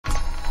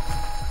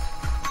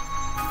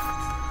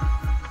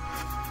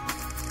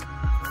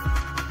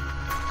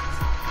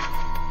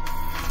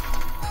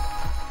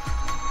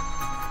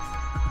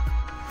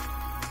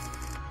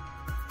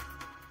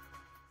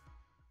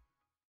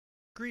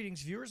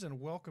Greetings viewers and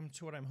welcome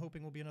to what I'm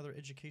hoping will be another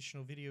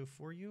educational video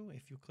for you.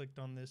 If you clicked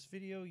on this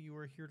video, you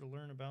are here to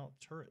learn about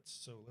turrets.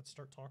 So let's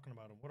start talking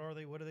about them. What are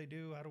they? What do they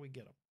do? How do we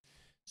get them?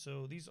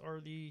 So these are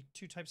the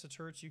two types of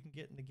turrets you can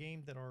get in the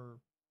game that are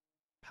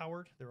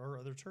powered. There are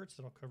other turrets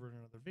that I'll cover in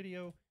another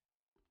video.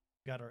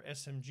 We've got our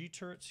SMG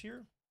turrets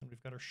here and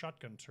we've got our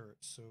shotgun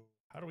turrets. So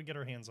how do we get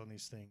our hands on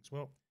these things?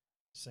 Well,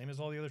 same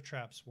as all the other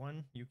traps.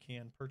 One, you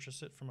can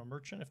purchase it from a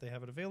merchant if they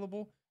have it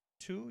available.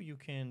 Two, you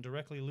can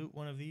directly loot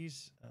one of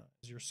these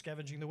as you're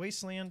scavenging the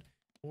wasteland,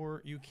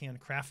 or you can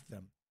craft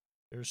them.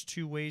 There's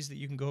two ways that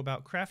you can go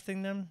about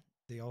crafting them.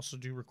 They also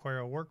do require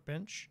a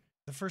workbench.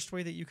 The first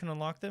way that you can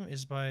unlock them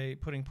is by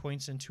putting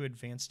points into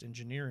advanced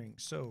engineering.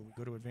 So we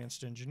go to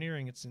advanced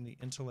engineering, it's in the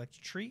intellect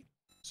tree.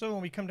 So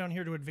when we come down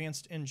here to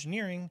advanced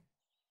engineering,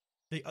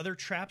 the other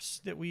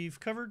traps that we've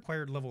covered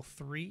required level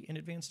 3 in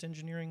advanced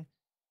engineering.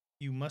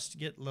 You must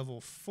get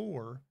level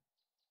 4.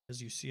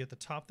 As you see at the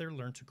top there,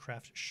 learn to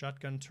craft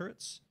shotgun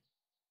turrets.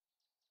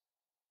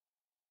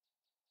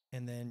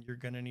 And then you're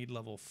going to need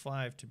level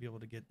 5 to be able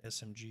to get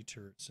SMG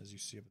turrets. As you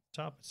see up at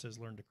the top, it says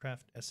learn to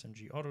craft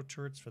SMG auto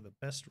turrets for the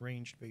best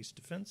ranged base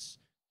defense.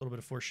 A little bit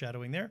of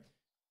foreshadowing there.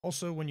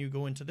 Also, when you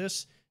go into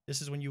this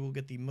is when you will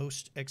get the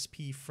most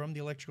XP from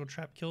the electrical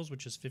trap kills,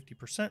 which is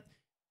 50%.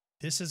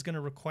 This is going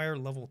to require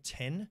level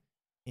 10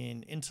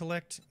 in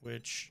intellect,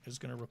 which is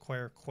going to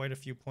require quite a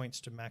few points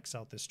to max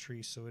out this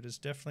tree. So it is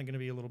definitely going to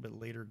be a little bit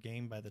later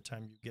game by the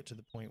time you get to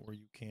the point where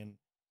you can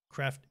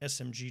craft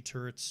SMG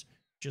turrets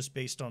just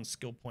based on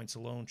skill points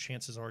alone.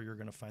 Chances are you're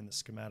going to find the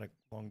schematic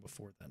long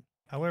before then.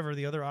 However,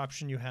 the other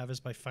option you have is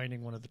by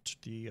finding one of the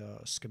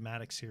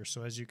schematics here.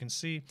 So as you can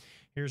see,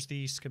 here's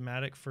the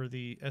schematic for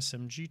the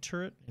SMG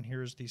turret, and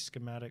here's the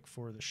schematic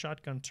for the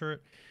shotgun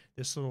turret.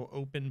 This little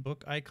open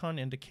book icon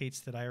indicates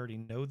that I already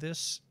know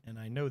this, and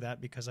I know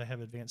that because I have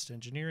advanced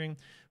engineering,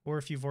 or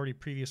if you've already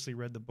previously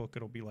read the book,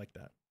 it'll be like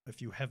that.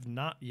 If you have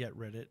not yet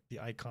read it, the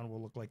icon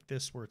will look like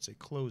this, where it's a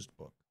closed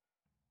book.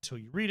 Until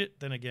you read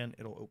it, then again,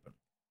 it'll open.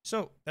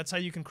 So that's how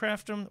you can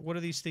craft them. What do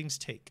these things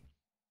take?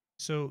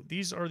 So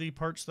these are the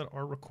parts that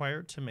are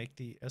required to make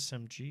the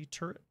SMG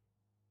turret.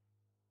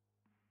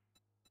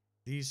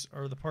 These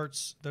are the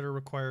parts that are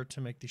required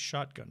to make the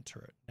shotgun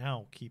turret.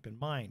 Now, keep in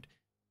mind,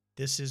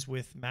 this is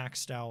with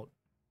maxed out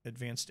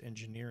advanced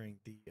engineering.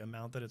 The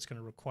amount that it's going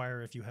to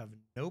require if you have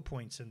no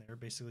points in there,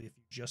 basically if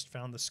you just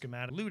found the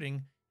schematic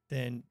looting,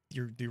 then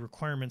the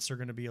requirements are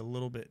going to be a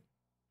little bit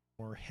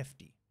more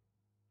hefty.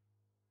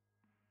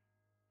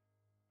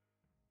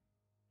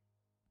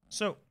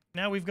 So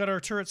now we've got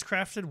our turrets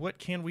crafted. What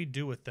can we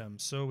do with them?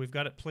 So we've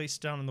got it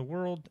placed down in the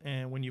world,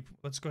 and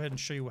let's go ahead and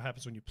show you what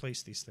happens when you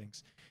place these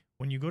things.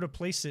 When you go to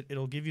place it,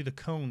 it'll give you the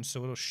cone,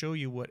 so it'll show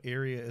you what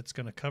area it's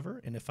going to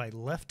cover, and if I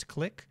left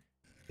click,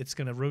 it's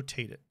going to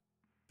rotate it.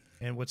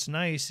 And what's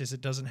nice is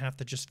it doesn't have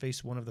to just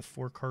face one of the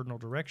 4 cardinal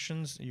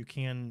directions. You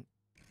can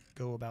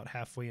go about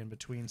halfway in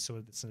between, so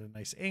it's at a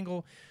nice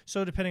angle.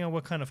 So depending on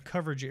what kind of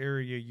coverage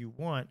area you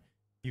want,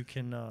 you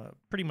can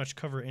pretty much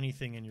cover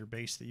anything in your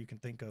base that you can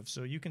think of.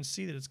 So you can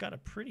see that it's got a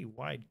pretty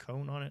wide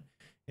cone on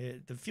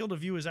it. The field of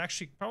view is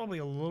actually probably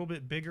a little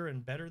bit bigger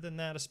and better than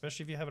that,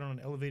 especially if you have it on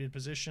an elevated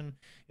position.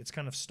 It's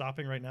kind of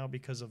stopping right now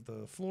because of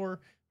the floor,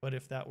 but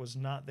if that was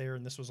not there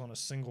and this was on a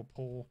single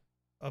pole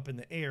up in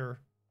the air,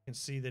 you can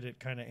see that it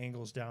kind of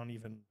angles down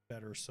even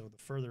better. So the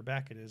further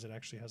back it is, it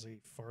actually has a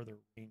farther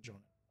range on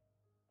it.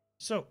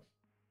 So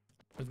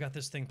we've got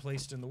this thing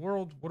placed in the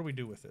world. What do we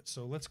do with it?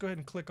 So let's go ahead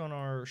and click on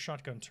our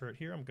shotgun turret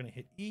here. I'm going to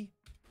hit E,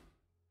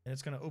 and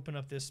it's going to open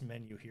up this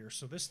menu here.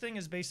 So this thing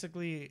is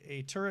basically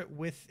a turret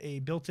with a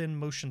built-in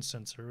motion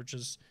sensor, which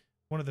is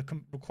one of the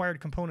required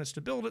components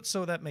to build it,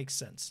 so that makes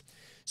sense.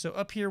 So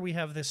up here we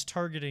have this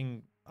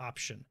targeting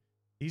option.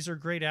 These are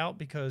grayed out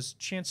because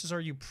chances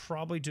are you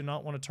probably do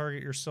not want to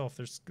target yourself.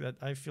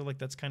 I feel like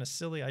that's kind of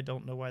silly. I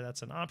don't know why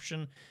that's an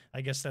option.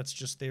 I guess that's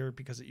just there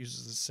because it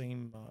uses the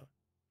same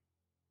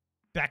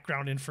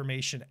background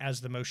information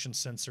as the motion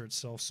sensor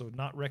itself, so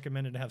not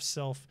recommended to have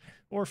self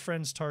or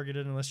friends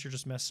targeted unless you're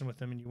just messing with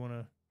them and you want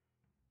to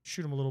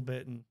shoot them a little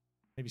bit and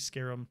maybe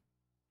scare them,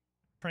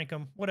 prank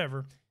them,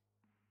 whatever.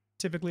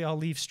 Typically I'll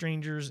leave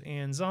strangers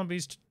and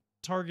zombies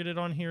targeted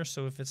on here,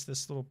 so if it's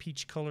this little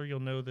peach color, you'll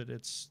know that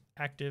it's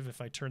active. If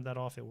I turn that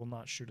off, it will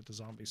not shoot at the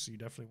zombies, so you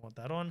definitely want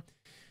that on.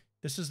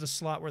 This is the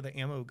slot where the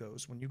ammo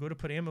goes. When you go to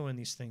put ammo in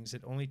these things,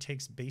 it only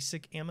takes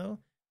basic ammo.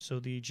 So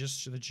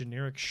just the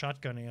generic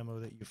shotgun ammo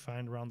that you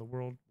find around the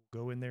world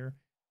will go in there.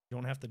 You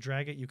don't have to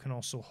drag it. You can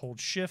also hold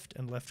shift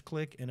and left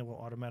click and it will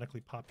automatically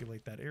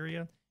populate that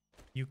area.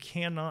 You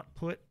cannot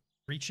put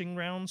breaching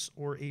rounds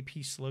or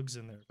AP slugs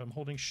in there. If I'm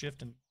holding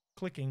shift and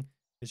clicking,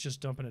 it's just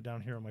dumping it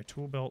down here on my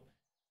tool belt.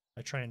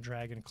 I try and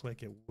drag and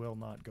click, it will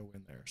not go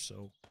in there.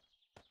 So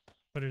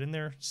put it in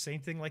there.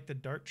 Same thing like the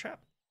dart trap.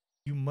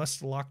 You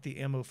must lock the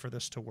ammo for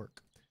this to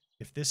work.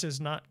 If this is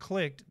not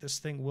clicked, this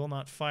thing will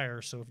not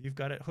fire. So if you've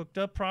got it hooked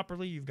up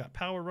properly, you've got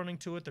power running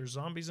to it, there's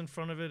zombies in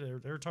front of it, or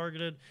they're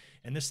targeted,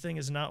 and this thing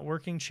is not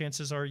working,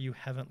 chances are you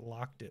haven't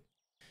locked it.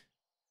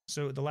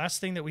 So the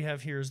last thing that we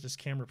have here is this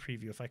camera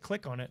preview. If I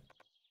click on it,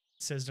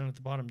 It says down at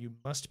the bottom, you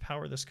must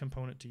power this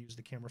component to use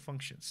the camera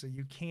function. So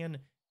you can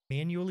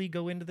manually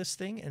go into this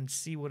thing and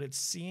see what it's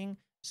seeing.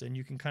 So then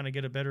you can kind of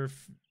get a better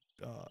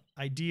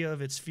idea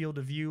of its field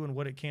of view and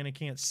what it can and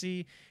can't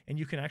see. And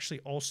you can actually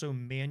also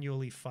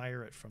manually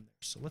fire it from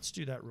there. So let's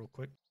do that real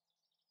quick.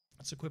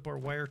 Let's equip our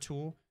wire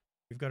tool.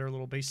 We've got our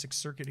little basic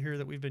circuit here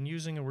that we've been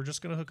using, and we're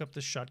just going to hook up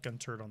this shotgun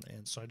turret on the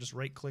end. So I just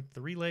right-click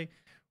the relay,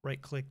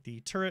 right-click the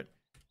turret.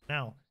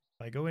 Now,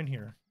 if I go in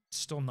here, it's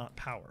still not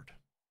powered.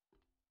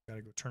 Got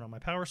to go turn on my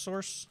power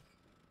source.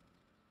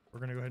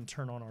 We're going to go ahead and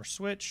turn on our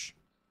switch.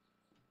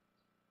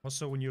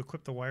 Also, when you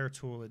equip the wire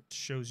tool, it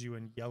shows you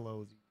in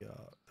yellow the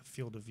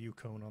field of view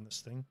cone on this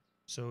thing.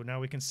 So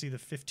now we can see the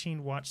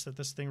 15 watts that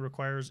this thing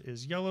requires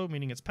is yellow,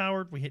 meaning it's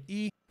powered. We hit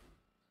E.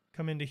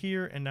 Come into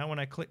here, and now when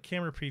I click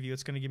camera preview,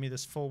 it's going to give me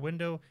this full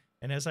window,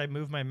 and as I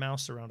move my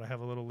mouse around, I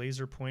have a little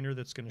laser pointer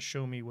that's going to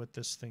show me what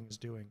this thing is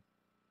doing.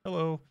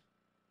 Hello.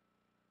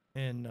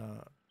 And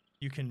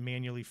you can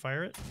manually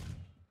fire it.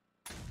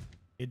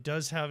 It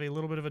does have a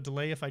little bit of a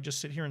delay. If I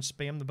just sit here and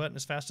spam the button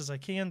as fast as I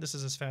can, this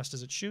is as fast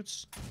as it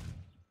shoots.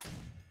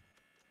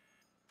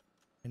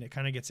 And it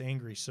kind of gets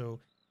angry, so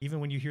even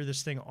when you hear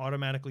this thing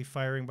automatically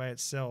firing by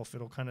itself,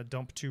 it'll kind of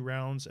dump 2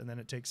 rounds, and then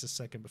it takes a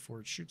second before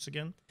it shoots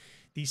again.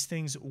 These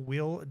things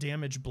will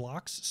damage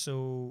blocks,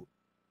 so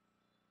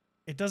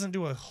it doesn't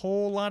do a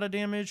whole lot of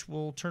damage.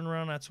 We'll turn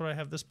around. That's what I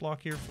have this block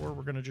here for.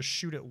 We're going to just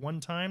shoot it one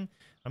time.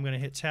 I'm going to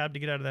hit tab to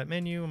get out of that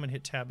menu. I'm going to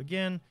hit tab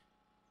again.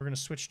 We're going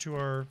to switch to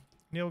our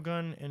nail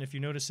gun, and if you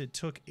notice, it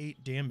took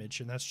 8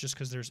 damage, and that's just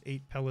because there's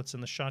 8 pellets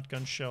in the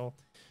shotgun shell,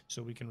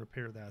 so we can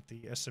repair that.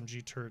 The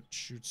SMG turret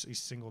shoots a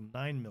single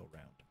 9mm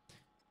round.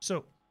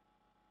 So,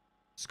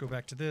 let's go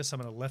back to this. I'm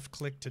going to left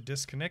click to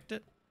disconnect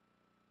it.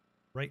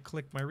 Right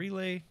click my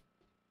relay.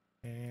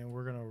 And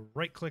we're going to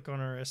right click on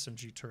our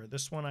SMG turret.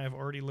 This one I have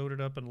already loaded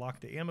up and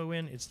locked the ammo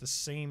in. It's the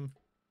same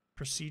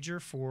procedure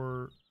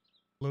for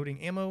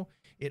loading ammo.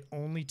 It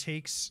only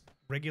takes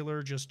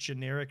regular, just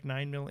generic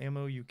 9mm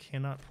ammo. You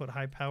cannot put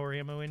high power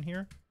ammo in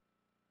here.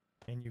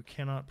 And you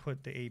cannot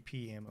put the AP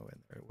ammo in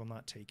there. It will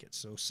not take it.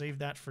 So save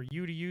that for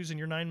you to use in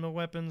your 9mm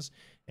weapons,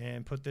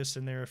 and put this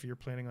in there if you're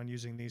planning on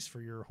using these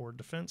for your horde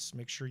defense.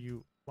 Make sure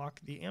you lock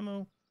the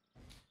ammo.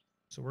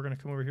 So we're going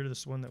to come over here to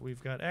this one that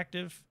we've got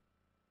active.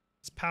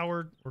 It's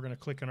powered. We're going to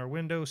click on our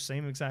window.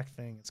 Same exact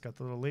thing. It's got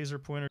the little laser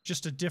pointer.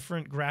 Just a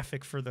different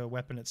graphic for the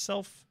weapon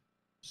itself.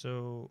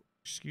 So,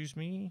 excuse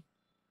me.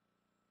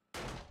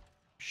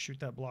 Shoot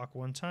that block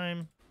one time.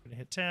 I'm going to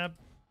hit tab.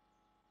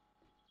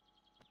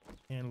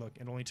 And look,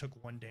 it only took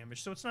 1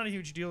 damage. So it's not a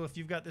huge deal. If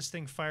you've got this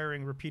thing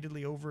firing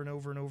repeatedly over and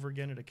over and over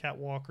again at a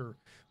catwalk or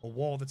a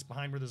wall that's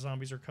behind where the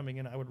zombies are coming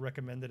in, I would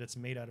recommend that it's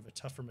made out of a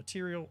tougher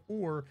material,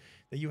 or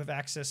that you have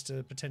access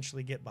to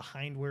potentially get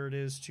behind where it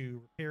is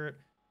to repair it.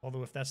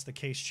 Although if that's the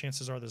case,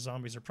 chances are the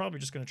zombies are probably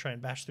just going to try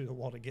and bash through the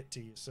wall to get to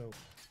you. So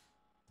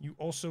you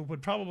also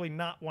would probably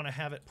not want to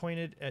have it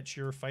pointed at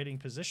your fighting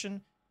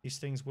position. These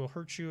things will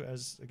hurt you,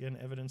 as, again,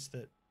 evidence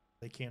that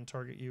they can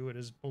target you. It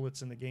is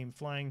bullets in the game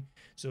flying.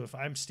 So if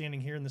I'm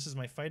standing here and this is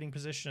my fighting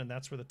position and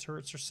that's where the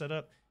turrets are set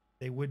up,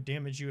 they would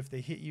damage you if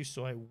they hit you,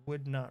 so I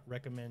would not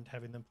recommend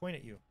having them point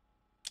at you.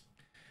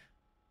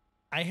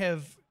 I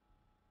have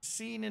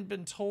seen and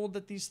been told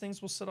that these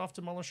things will set off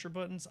demolisher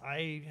buttons.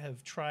 I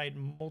have tried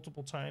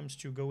multiple times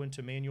to go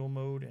into manual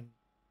mode, and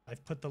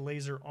I've put the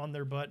laser on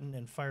their button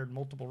and fired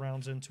multiple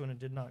rounds into it and it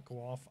did not go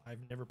off.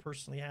 I've never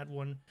personally had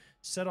one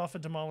set off a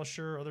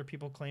demolisher. Other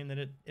people claim that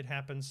it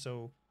happens,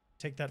 so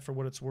take that for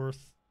what it's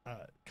worth.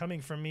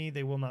 Coming from me,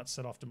 they will not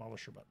set off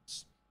demolisher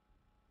buttons.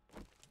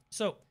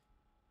 So,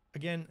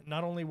 again,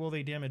 not only will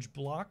they damage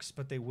blocks,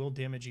 but they will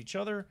damage each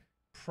other.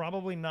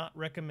 Probably not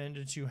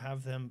recommended to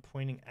have them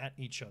pointing at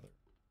each other.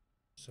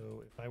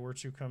 So if I were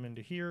to come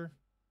into here,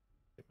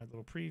 get my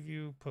little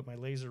preview, put my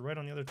laser right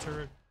on the other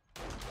turret,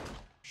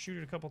 shoot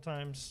it a couple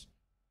times,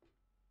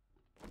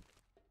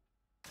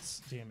 it's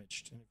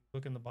damaged. And if you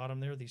look in the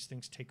bottom there, these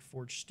things take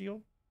forged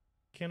steel,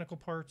 mechanical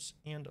parts,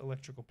 and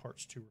electrical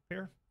parts to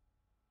repair.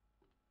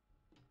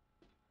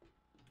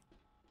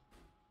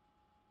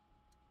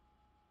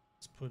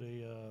 Let's put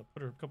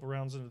a couple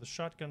rounds into the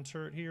shotgun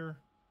turret here.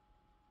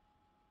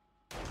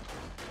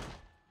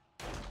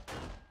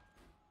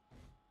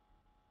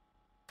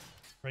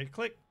 Right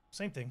click,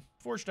 same thing.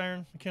 Forged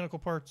iron, mechanical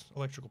parts,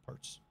 electrical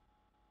parts.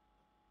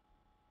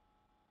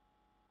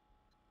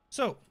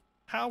 So,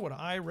 how would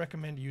I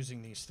recommend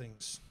using these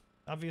things?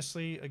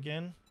 Obviously,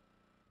 again,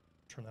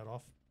 turn that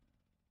off.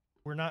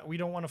 We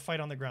don't want to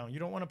fight on the ground. You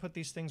don't want to put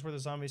these things where the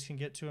zombies can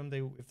get to them.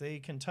 If they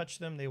can touch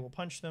them, they will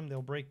punch them,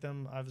 they'll break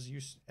them. As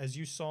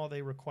you saw,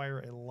 they require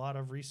a lot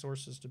of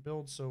resources to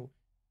build, so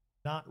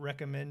not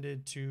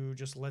recommended to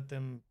just let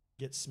them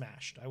get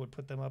smashed. I would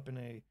put them up in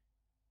a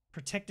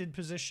protected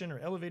position or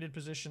elevated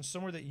position,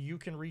 somewhere that you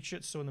can reach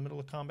it, so in the middle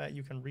of combat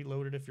you can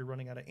reload it if you're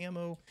running out of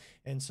ammo,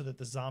 and so that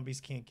the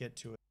zombies can't get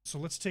to it. So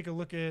let's take a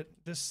look at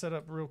this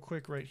setup real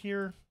quick right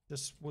here.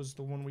 This was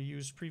the one we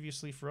used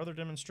previously for other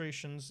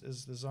demonstrations,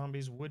 is the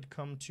zombies would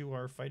come to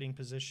our fighting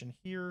position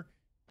here.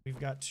 We've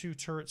got 2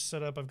 turrets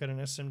set up. I've got an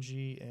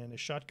SMG and a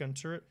shotgun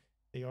turret.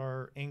 They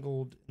are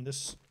angled in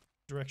this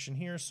direction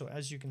here. So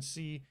as you can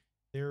see,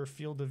 their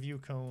field of view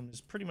cone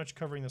is pretty much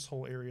covering this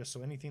whole area.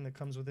 So anything that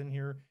comes within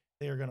here,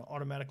 they are going to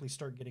automatically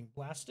start getting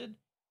blasted,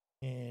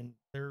 and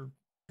they're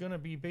going to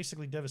be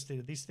basically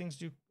devastated. These things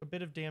do a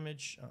bit of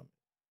damage.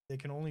 They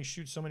can only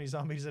shoot so many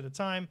zombies at a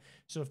time.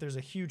 So if there's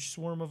a huge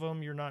swarm of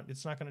them,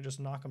 it's not going to just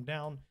knock them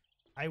down.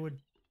 I would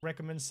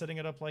recommend setting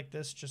it up like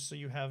this just so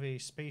you have a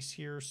space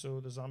here so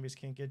the zombies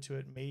can't get to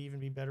it. May even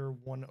be better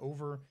one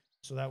over,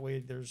 so that way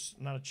there's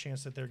not a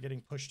chance that they're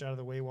getting pushed out of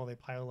the way while they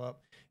pile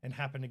up and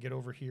happen to get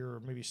over here, or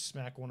maybe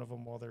smack one of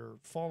them while they're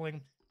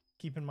falling.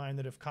 Keep in mind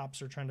that if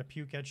cops are trying to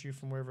puke at you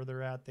from wherever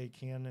they're at, they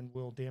can and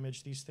will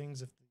damage these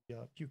things if the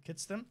puke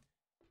hits them.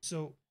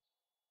 So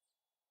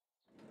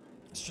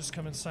let's just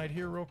come inside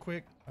here real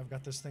quick. I've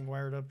got this thing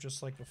wired up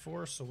just like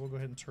before, so we'll go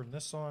ahead and turn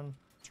this on,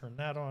 turn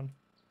that on.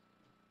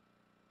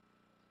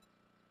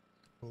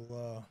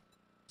 We'll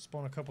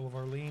spawn a couple of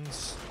our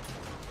leans.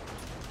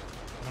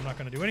 I'm not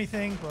going to do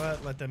anything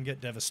but let them get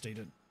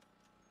devastated.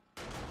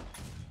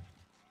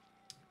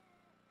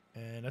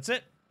 And that's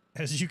it.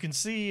 As you can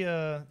see,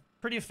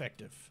 pretty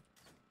effective.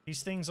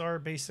 These things are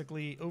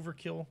basically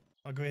overkill.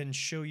 I'll go ahead and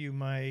show you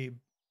my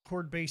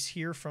horde base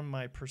here from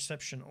my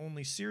Perception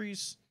Only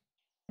series.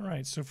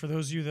 Alright, so for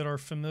those of you that are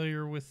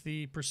familiar with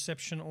the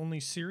Perception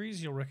Only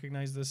series, you'll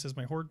recognize this as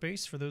my horde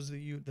base. For those of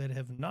you that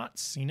have not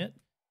seen it,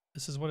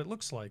 this is what it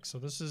looks like. So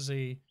this is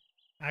a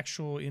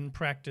actual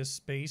in-practice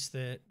base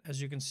that,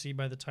 as you can see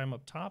by the time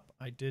up top,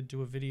 I did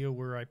do a video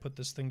where I put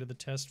this thing to the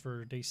test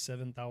for day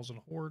 7,000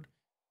 horde,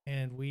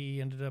 and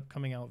we ended up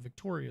coming out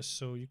victorious.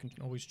 So you can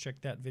always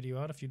check that video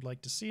out if you'd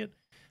like to see it.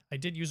 I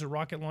did use a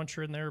rocket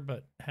launcher in there,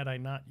 but had I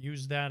not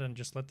used that and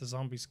just let the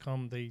zombies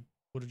come, they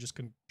would have just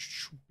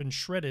been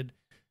shredded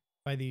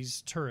by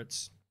these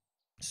turrets.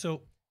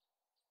 So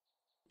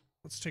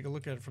let's take a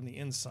look at it from the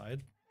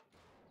inside.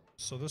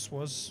 So this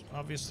was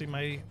obviously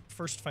my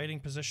first fighting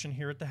position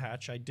here at the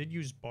hatch. I did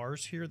use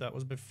bars here. That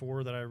was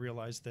before that I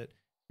realized that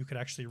you could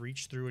actually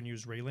reach through and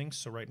use railings.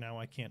 So right now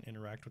I can't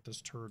interact with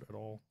this turret at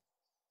all.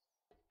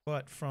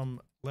 But from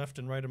left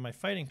and right of my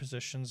fighting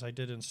positions, I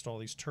did install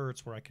these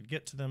turrets where I could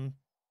get to them.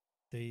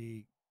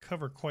 They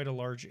cover quite a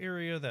large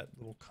area, that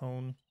little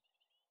cone.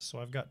 So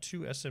I've got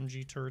 2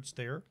 SMG turrets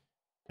there.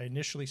 I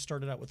initially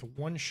started out with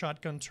one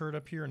shotgun turret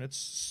up here, and its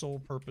sole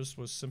purpose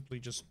was simply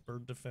just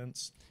bird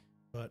defense.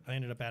 But I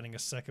ended up adding a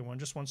second one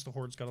just once the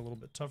hordes got a little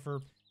bit tougher,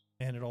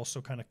 and it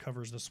also kind of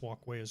covers this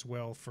walkway as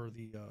well for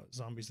the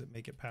zombies that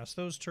make it past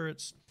those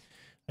turrets.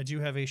 I do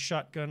have a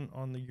shotgun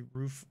on the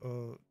roof,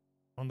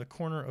 on the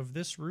corner of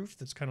this roof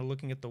that's kind of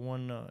looking at the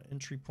one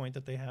entry point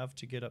that they have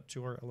to get up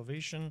to our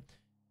elevation.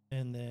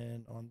 And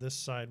then on this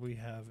side we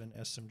have an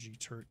SMG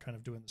turret kind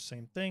of doing the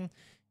same thing.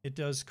 It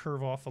does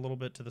curve off a little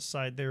bit to the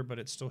side there, but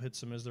it still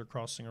hits them as they're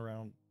crossing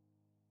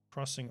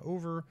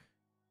over,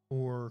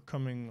 or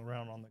coming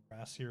around on the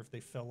grass here if they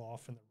fell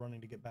off and they're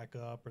running to get back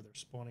up, or they're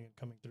spawning and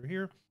coming through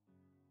here.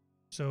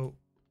 So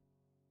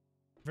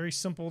very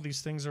simple.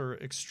 These things are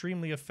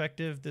extremely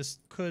effective. This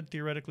could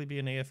theoretically be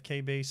an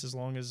AFK base as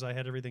long as I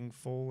had everything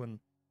full and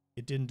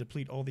it didn't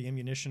deplete all the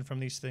ammunition from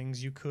these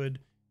things. You could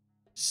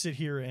sit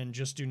here and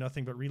just do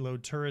nothing but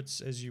reload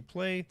turrets as you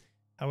play.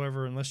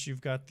 However, unless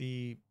you've got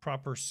the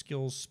proper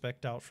skills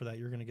spec'd out for that,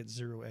 you're going to get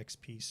 0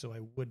 XP, so I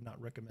would not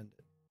recommend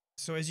it.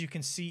 So as you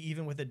can see,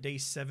 even with a day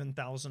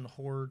 7,000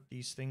 horde,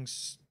 these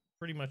things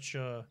pretty much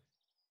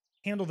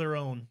handle their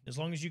own. As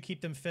long as you keep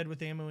them fed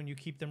with ammo and you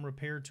keep them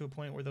repaired to a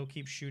point where they'll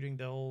keep shooting,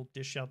 they'll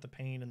dish out the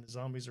pain, and the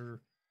zombies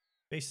are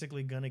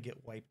basically going to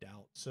get wiped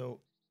out. So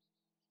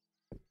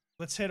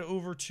let's head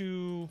over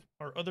to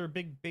our other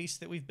big base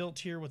that we've built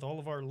here with all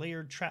of our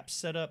layered traps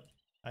set up.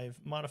 I've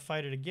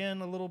modified it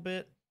again a little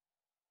bit.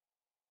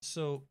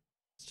 So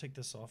let's take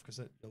this off because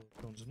that yellow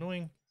cone's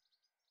annoying.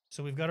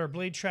 So we've got our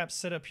blade traps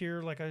set up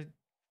here like I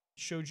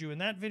showed you in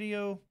that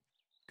video.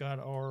 Got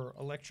our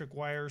electric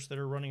wires that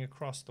are running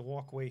across the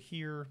walkway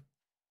here.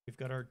 We've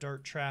got our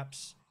dart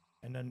traps.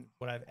 And then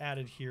what I've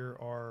added here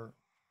are...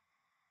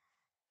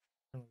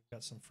 We've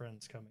got some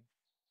friends coming.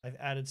 I've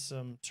added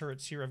some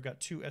turrets here. I've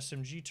got 2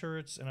 SMG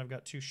turrets and I've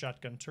got 2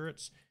 shotgun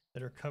turrets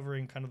that are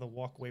covering kind of the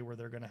walkway where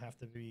they're going to have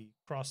to be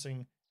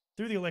crossing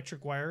through the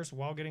electric wires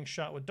while getting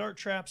shot with dart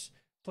traps.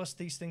 Plus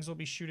these things will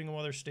be shooting them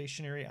while they're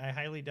stationary. I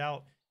highly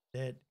doubt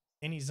that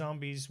any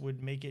zombies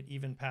would make it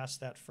even past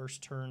that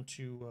first turn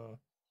to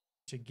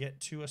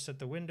get to us at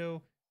the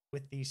window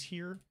with these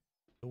here.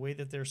 The way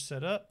that they're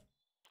set up,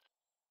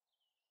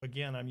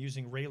 again, I'm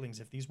using railings.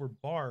 If these were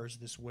bars,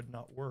 this would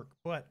not work.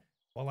 But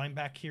while I'm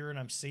back here and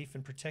I'm safe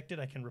and protected,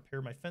 I can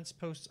repair my fence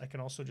posts. I can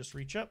also just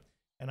reach up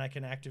and I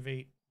can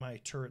activate my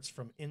turrets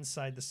from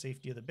inside the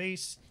safety of the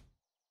base.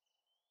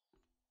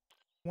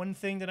 One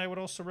thing that I would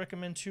also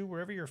recommend too,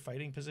 wherever your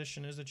fighting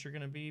position is that you're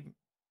going to be,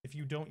 if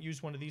you don't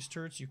use one of these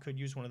turrets, you could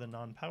use one of the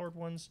non-powered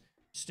ones.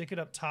 Stick it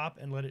up top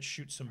and let it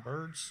shoot some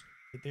birds.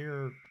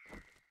 They're...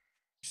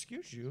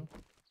 Excuse you.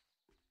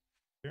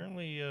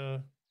 Apparently,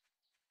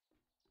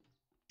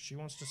 she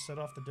wants to set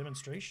off the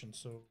demonstration,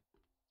 so...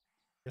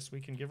 Guess we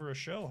can give her a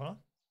show, huh?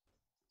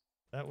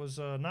 That was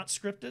not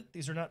scripted.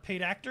 These are not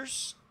paid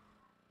actors.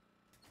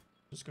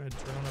 Just go ahead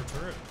and turn on our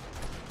turret.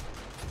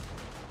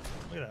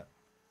 Look at that.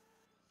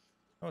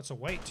 Oh, it's a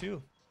white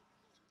too.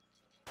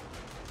 Oh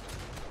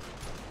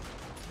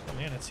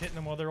man, it's hitting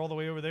them while they're all the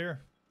way over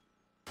there.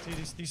 See,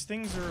 these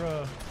things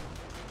are,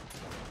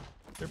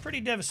 they're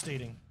pretty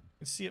devastating. You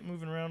can see it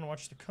moving around and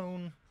watch the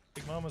cone.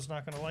 Big Mama's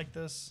not going to like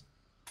this.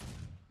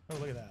 Oh,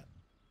 look at that.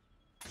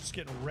 Just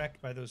getting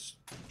wrecked by those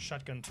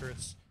shotgun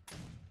turrets.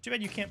 Too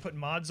bad you can't put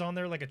mods on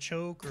there like a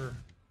choke or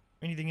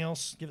anything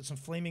else. Give it some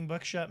flaming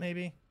buckshot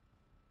maybe.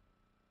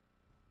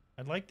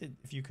 I'd like that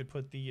if you could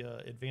put the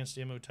advanced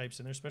ammo types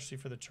in there, especially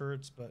for the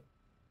turrets, but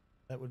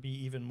that would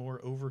be even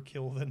more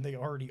overkill than they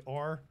already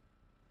are.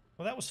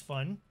 Well, that was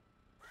fun.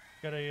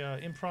 Got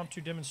a impromptu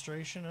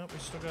demonstration. Oh, we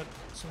still got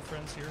some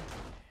friends here.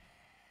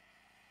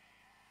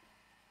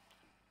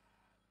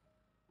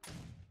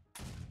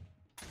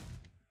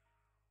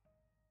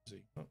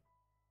 Oh,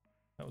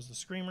 that was the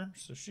screamer,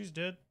 so she's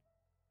dead.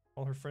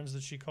 All her friends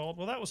that she called.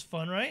 Well, that was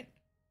fun, right?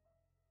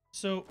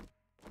 So,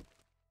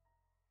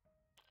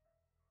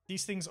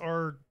 these things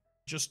are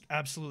just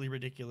absolutely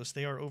ridiculous.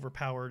 They are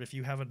overpowered. If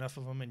you have enough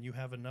of them and you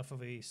have enough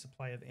of a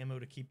supply of ammo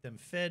to keep them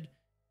fed,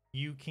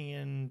 you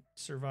can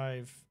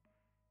survive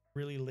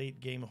really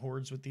late game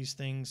hordes with these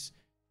things.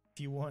 If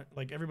you want,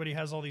 like, everybody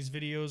has all these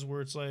videos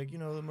where it's like, you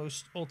know, the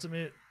most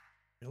ultimate...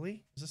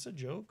 Really? Is this a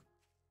joke?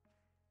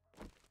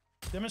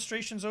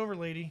 Demonstration's over,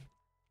 lady.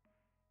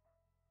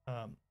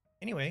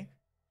 Anyway,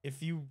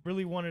 if you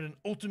really wanted an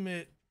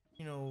ultimate,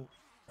 you know...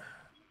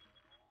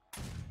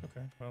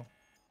 Okay, well...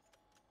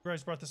 You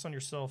guys brought this on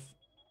yourself.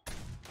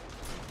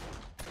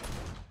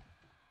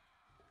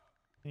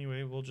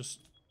 Anyway, we'll just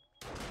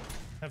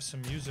have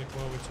some music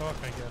while we talk,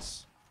 I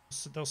guess.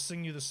 So they'll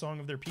sing you the song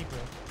of their people.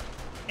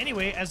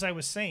 Anyway, as I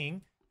was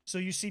saying, so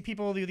you see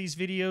people do these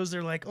videos,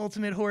 they're like,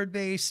 Ultimate Horde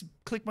Base,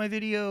 click my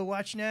video,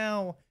 watch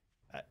now.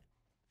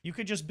 You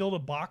could just build a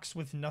box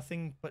with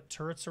nothing but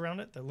turrets around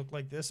it that look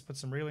like this, put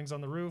some railings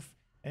on the roof,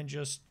 and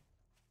just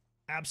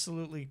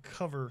absolutely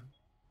cover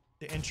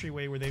the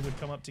entryway where they would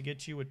come up to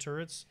get you with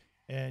turrets,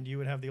 and you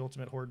would have the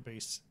Ultimate Horde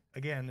Base.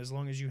 Again, as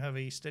long as you have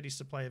a steady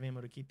supply of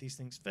ammo to keep these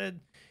things fed,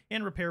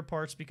 and repair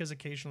parts, because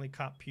occasionally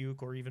cop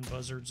puke or even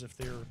buzzards, if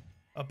they're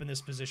up in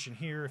this position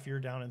here, if you're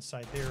down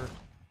inside there,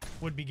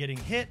 would be getting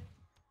hit.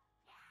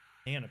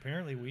 And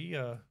apparently we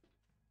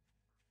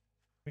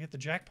hit the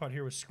jackpot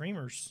here with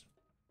screamers.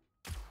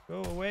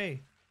 Go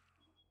away.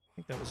 I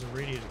think that was a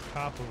radiated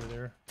cop over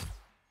there.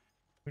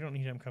 We don't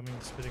need him coming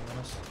and spitting on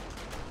us.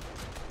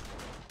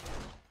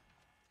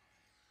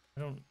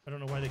 I don't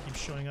know why they keep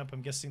showing up.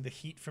 I'm guessing the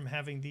heat from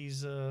having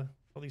these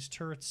all these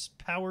turrets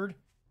powered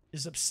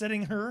is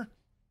upsetting her.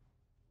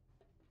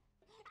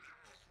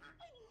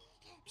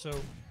 So,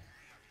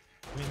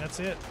 I mean, that's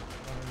it.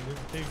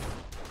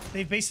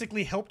 They've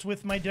basically helped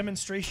with my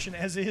demonstration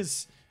as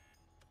is.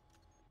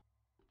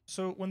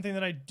 So one thing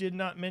that I did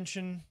not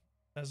mention,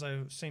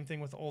 same thing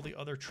with all the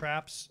other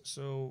traps.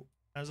 So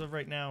as of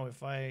right now,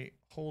 if I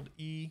hold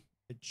E,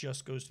 it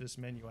just goes to this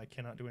menu. I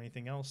cannot do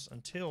anything else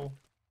until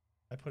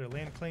I put a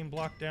land claim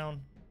block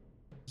down.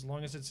 As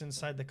long as it's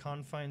inside the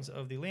confines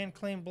of the land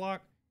claim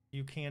block,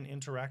 you can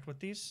interact with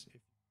these. If you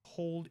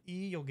hold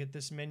E, you'll get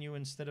this menu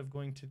instead of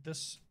going to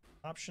this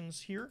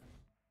options here.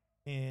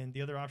 And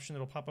the other option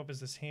that'll pop up is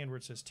this hand where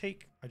it says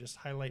take. I just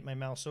highlight my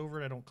mouse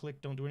over it. I don't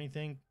click, don't do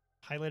anything.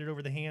 Highlight it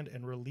over the hand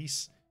and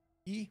release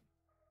E.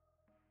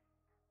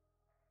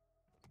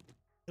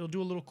 It'll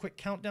do a little quick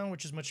countdown,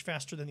 which is much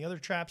faster than the other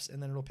traps,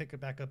 and then it'll pick it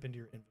back up into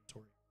your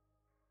inventory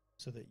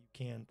so that you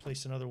can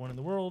place another one in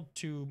the world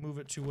to move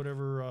it to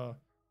whatever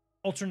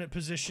alternate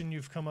position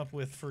you've come up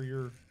with for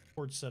your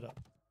horde setup.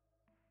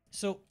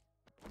 So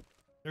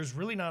there's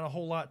really not a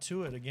whole lot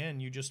to it. Again,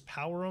 you just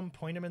power them,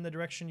 point them in the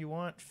direction you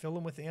want, fill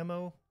them with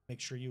ammo, make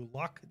sure you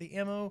lock the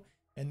ammo,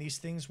 and these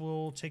things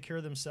will take care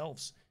of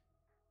themselves.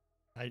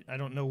 I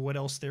don't know what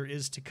else there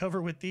is to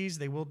cover with these.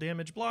 They will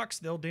damage blocks,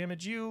 they'll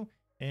damage you,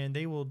 and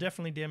they will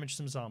definitely damage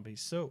some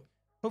zombies. So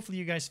hopefully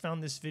you guys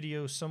found this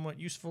video somewhat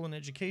useful and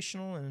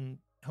educational and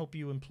help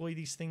you employ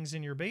these things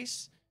in your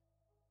base.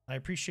 I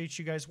appreciate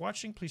you guys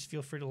watching. Please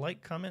feel free to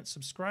like, comment,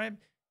 subscribe.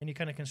 Any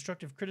kind of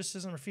constructive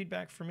criticism or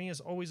feedback for me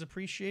is always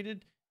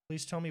appreciated.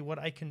 Please tell me what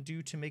I can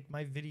do to make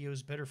my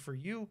videos better for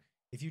you.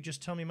 If you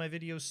just tell me my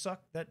videos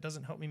suck, that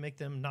doesn't help me make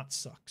them not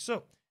suck.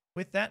 So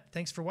with that,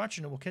 thanks for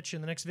watching, and we'll catch you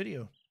in the next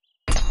video.